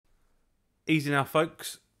Easy now,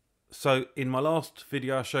 folks. So in my last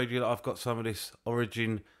video I showed you that I've got some of this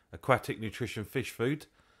Origin Aquatic Nutrition fish food,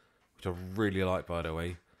 which I really like, by the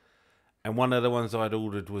way. And one of the ones I'd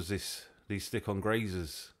ordered was these stick-on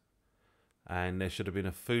grazers, and there should have been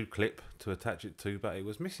a food clip to attach it to, but it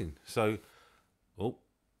was missing. So, oh,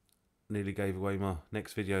 nearly gave away my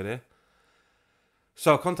next video there.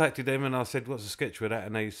 So I contacted them and I said, what's the sketch with that?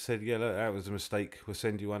 And they said, yeah, look, that was a mistake, we'll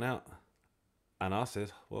send you one out. And I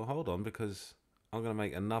said, well, hold on, because I'm going to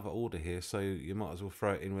make another order here, so you might as well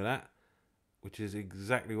throw it in with that, which is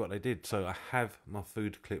exactly what they did. So I have my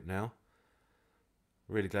food clip now.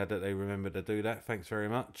 Really glad that they remembered to do that. Thanks very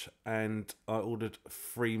much. And I ordered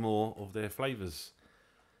 3 more of their flavours.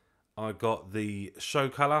 I got the show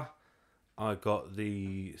colour. I got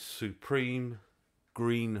the Supreme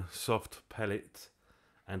Green Soft Pellet.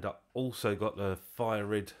 And I also got the Fire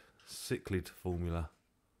Red Cichlid formula.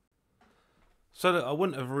 So that I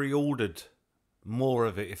wouldn't have reordered more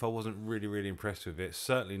of it if I wasn't really impressed with it.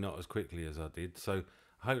 Certainly not as quickly as I did. So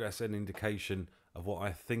I hope that's an indication of what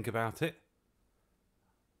I think about it.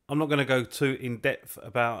 I'm not going to go too in depth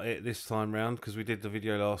about it this time round, because we did the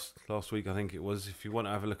video last week, I think it was. If you want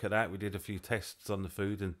to have a look at that, we did a few tests on the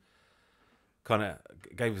food and kind of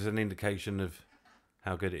gave us an indication of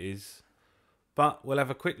how good it is. But we'll have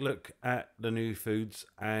a quick look at the new foods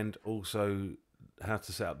and also how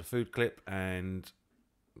to set up the food clip and,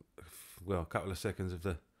 well, a couple of seconds of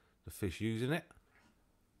the fish using it.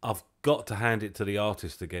 I've got to hand it to the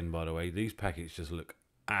artist again, by the way. These packets just look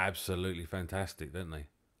absolutely fantastic, don't they?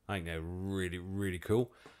 I think they're really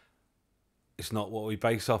cool. It's not what we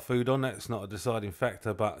base our food on. That's not a deciding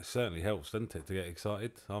factor, but it certainly helps, doesn't it, to get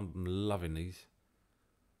excited. I'm loving these.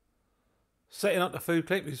 Setting up the food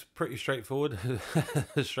clip is pretty straightforward.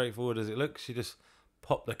 As straightforward as it looks. You just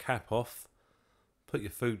pop the cap off, put your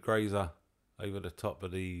food grazer over the top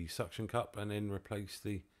of the suction cup, and then replace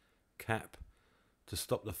the cap to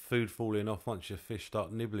stop the food falling off once your fish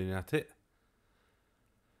start nibbling at it.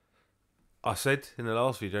 I said in the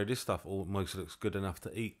last video, this stuff almost looks good enough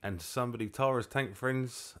to eat, and somebody, Tara's Tank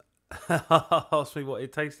Friends, asked me what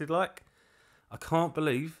it tasted like. I can't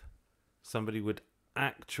believe somebody would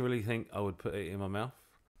actually think I would put it in my mouth.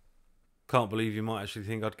 Can't believe you might actually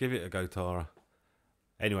think I'd give it a go, Tara.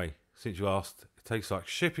 Anyway, since you asked, it tastes like,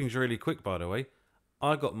 shipping's really quick, by the way.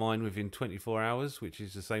 I got mine within 24 hours, which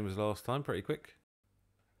is the same as last time, pretty quick.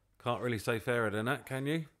 Can't really say fairer than that, can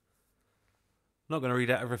you? Not going to read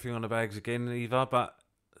out everything on the bags again either, but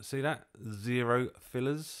see that? 0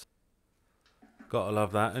 fillers. Gotta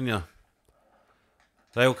love that, ain't ya?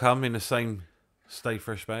 They all come in the same Stay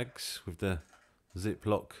Fresh bags with the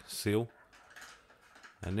Ziploc seal.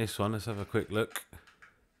 And this one, let's have a quick look.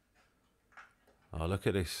 Oh, look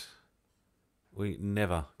at this. We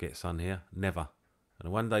never get sun here, never.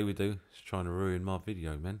 And one day we do, it's trying to ruin my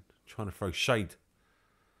video, man. Trying to throw shade.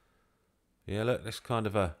 Yeah, look, that's kind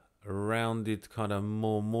of a rounded, kind of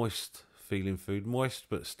more moist feeling food. Moist,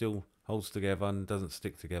 but still holds together and doesn't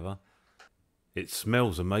stick together. It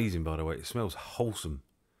smells amazing, by the way. It smells wholesome.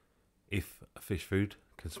 If a fish food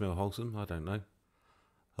can smell wholesome, I don't know.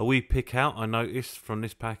 A wee pick out I noticed from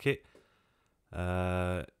this packet.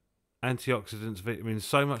 Antioxidants, vitamins,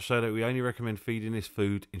 so much so that we only recommend feeding this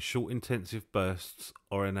food in short intensive bursts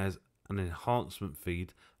or as an enhancement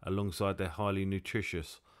feed alongside their highly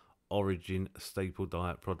nutritious Origin staple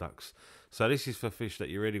diet products. So this is for fish that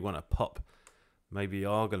you really want to pop. Maybe you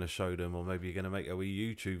are going to show them, or maybe you're going to make a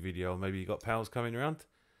wee YouTube video, or maybe you got pals coming around.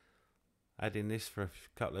 Adding this for a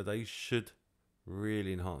couple of days should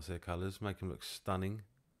really enhance their colours, make them look stunning.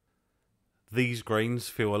 These grains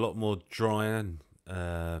feel a lot more dry and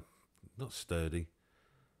not sturdy,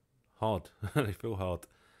 hard. They feel hard.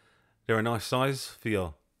 They're a nice size for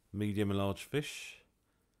your medium and large fish.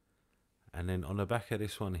 And then on the back of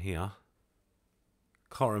this one here,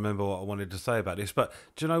 can't remember what I wanted to say about this, but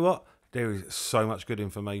do you know what? There is so much good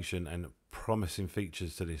information and promising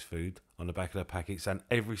features to this food on the back of the packets, and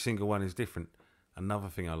every single one is different. Another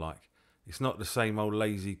thing I like. It's not the same old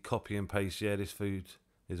lazy copy and paste, yeah, this food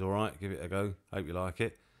is alright, give it a go, hope you like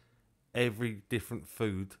it. Every different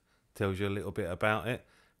food tells you a little bit about it,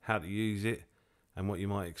 how to use it, and what you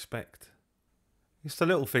might expect. It's the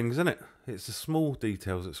little things, isn't it? It's the small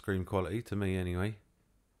details that scream quality, to me anyway.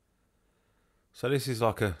 So this is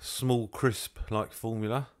like a small crisp-like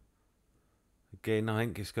formula. Again, I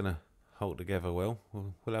think it's going to hold together well.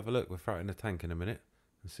 We'll have a look. We'll throw it in the tank in a minute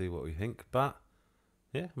and see what we think. But,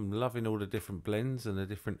 yeah, I'm loving all the different blends and the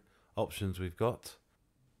different options we've got.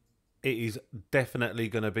 It is definitely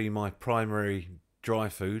going to be my primary dry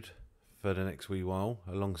food for the next wee while,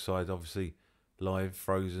 alongside, obviously, live,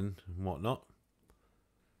 frozen and whatnot.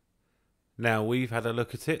 Now we've had a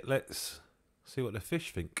look at it, let's see what the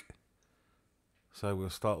fish think. So we'll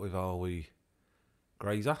start with our wee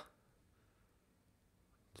grazer.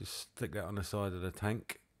 Just stick that on the side of the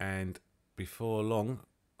tank, and before long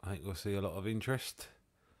I think we'll see a lot of interest.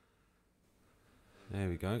 There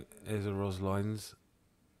we go, there's the roslines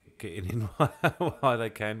getting in while they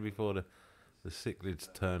can before the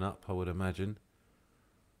cichlids turn up, I would imagine.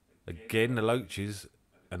 Again, the loaches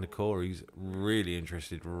and the cories really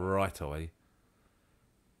interested right away.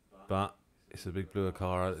 But it's the big blue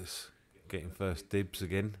acara that's getting first dibs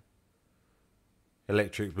again.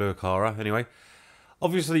 Electric blue acara, anyway.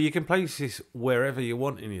 Obviously, you can place this wherever you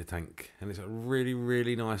want in your tank, and it's a really,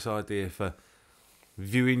 really nice idea for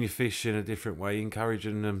viewing your fish in a different way,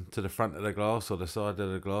 encouraging them to the front of the glass or the side of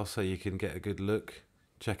the glass so you can get a good look,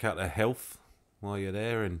 check out their health while you're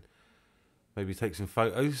there, and maybe take some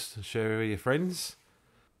photos to share with your friends.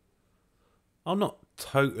 I'm not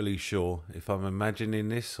totally sure if I'm imagining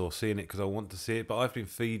this or seeing it because I want to see it, but I've been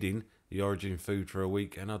feeding the Origin food for a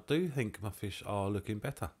week, and I do think my fish are looking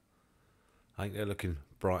better. I think they're looking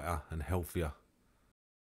brighter and healthier.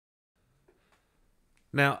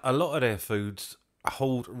 Now, a lot of their foods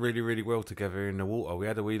hold really, really well together in the water. We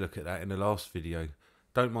had a wee look at that in the last video.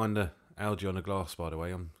 Don't mind the algae on the glass, by the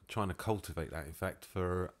way. I'm trying to cultivate that, in fact,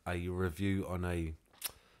 for a review on a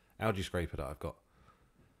algae scraper that I've got.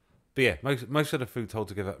 But yeah, most of the foods hold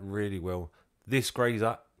together really well. This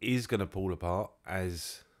grazer is going to fall apart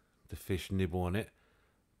as the fish nibble on it,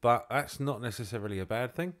 but that's not necessarily a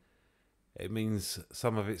bad thing. It means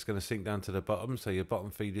some of it's going to sink down to the bottom, so your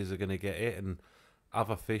bottom feeders are going to get it, and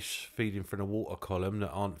other fish feeding from the water column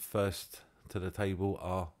that aren't first to the table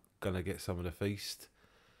are going to get some of the feast.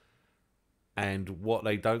 And what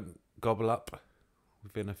they don't gobble up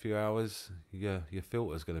within a few hours, your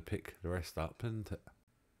filter's going to pick the rest up, and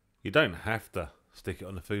you don't have to stick it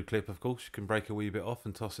on the food clip, of course. You can break a wee bit off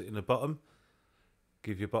and toss it in the bottom.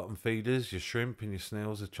 Give your bottom feeders, your shrimp and your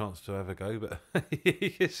snails a chance to have a go. But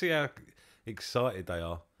you see how excited they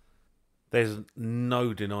are. There's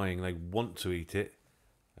no denying they want to eat it.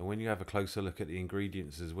 And when you have a closer look at the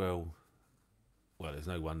ingredients as well, there's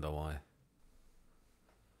no wonder why.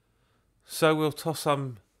 So we'll toss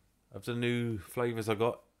some of the new flavours I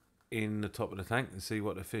got in the top of the tank and see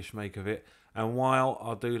what the fish make of it. And while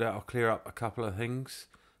I do that, I'll clear up a couple of things.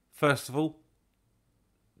 First of all,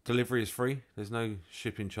 delivery is free. There's no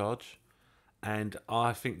shipping charge. And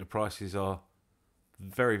I think the prices are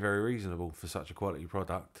very, very reasonable for such a quality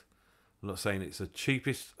product. I'm not saying it's the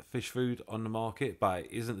cheapest fish food on the market, but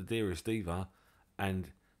it isn't the dearest either. And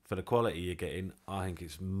for the quality you're getting, I think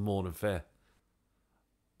it's more than fair.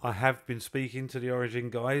 I have been speaking to the Origin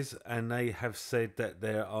guys, and they have said that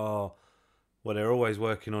they're always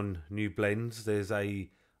working on new blends. There's a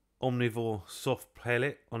omnivore soft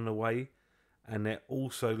pellet on the way, and they're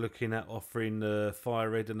also looking at offering the fire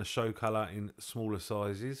red and the show colour in smaller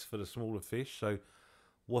sizes for the smaller fish, so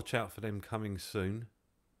watch out for them coming soon.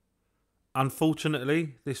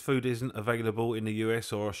 Unfortunately, this food isn't available in the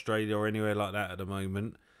US or Australia or anywhere like that at the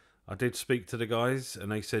moment. I did speak to the guys, and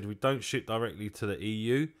they said we don't ship directly to the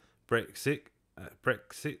EU. Brexit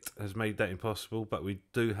has made that impossible, but we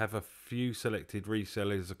do have a few selected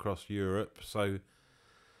resellers across Europe. So,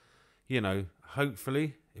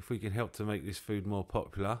 hopefully, if we can help to make this food more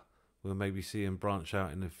popular, we'll maybe see them branch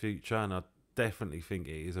out in the future. And I definitely think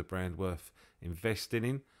it is a brand worth investing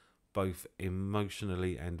in, both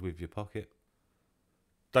emotionally and with your pocket.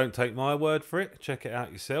 Don't take my word for it. Check it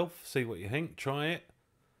out yourself. See what you think. Try it.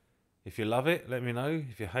 If you love it, let me know.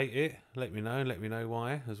 If you hate it, let me know. Let me know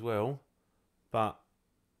why as well. But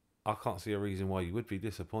I can't see a reason why you would be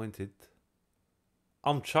disappointed.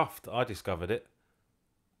 I'm chuffed I discovered it.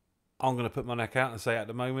 I'm going to put my neck out and say at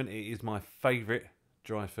the moment it is my favourite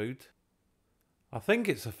dry food. I think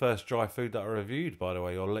it's the first dry food that I reviewed, by the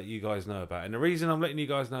way. I'll let you guys know about it. And the reason I'm letting you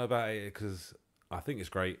guys know about it is because I think it's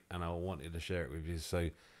great and I wanted to share it with you so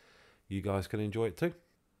you guys can enjoy it too.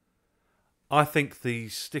 I think the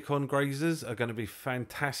stick-on grazers are going to be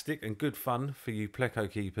fantastic and good fun for you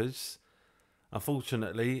pleco keepers.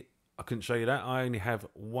 Unfortunately, I couldn't show you that. I only have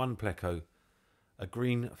one pleco, a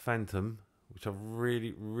green phantom, which I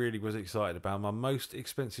really, really was excited about. My most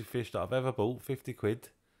expensive fish that I've ever bought, 50 quid.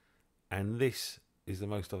 And this is the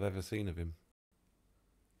most I've ever seen of him.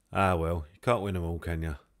 Ah, well, you can't win them all, can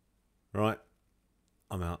you? Right,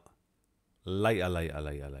 I'm out. Later.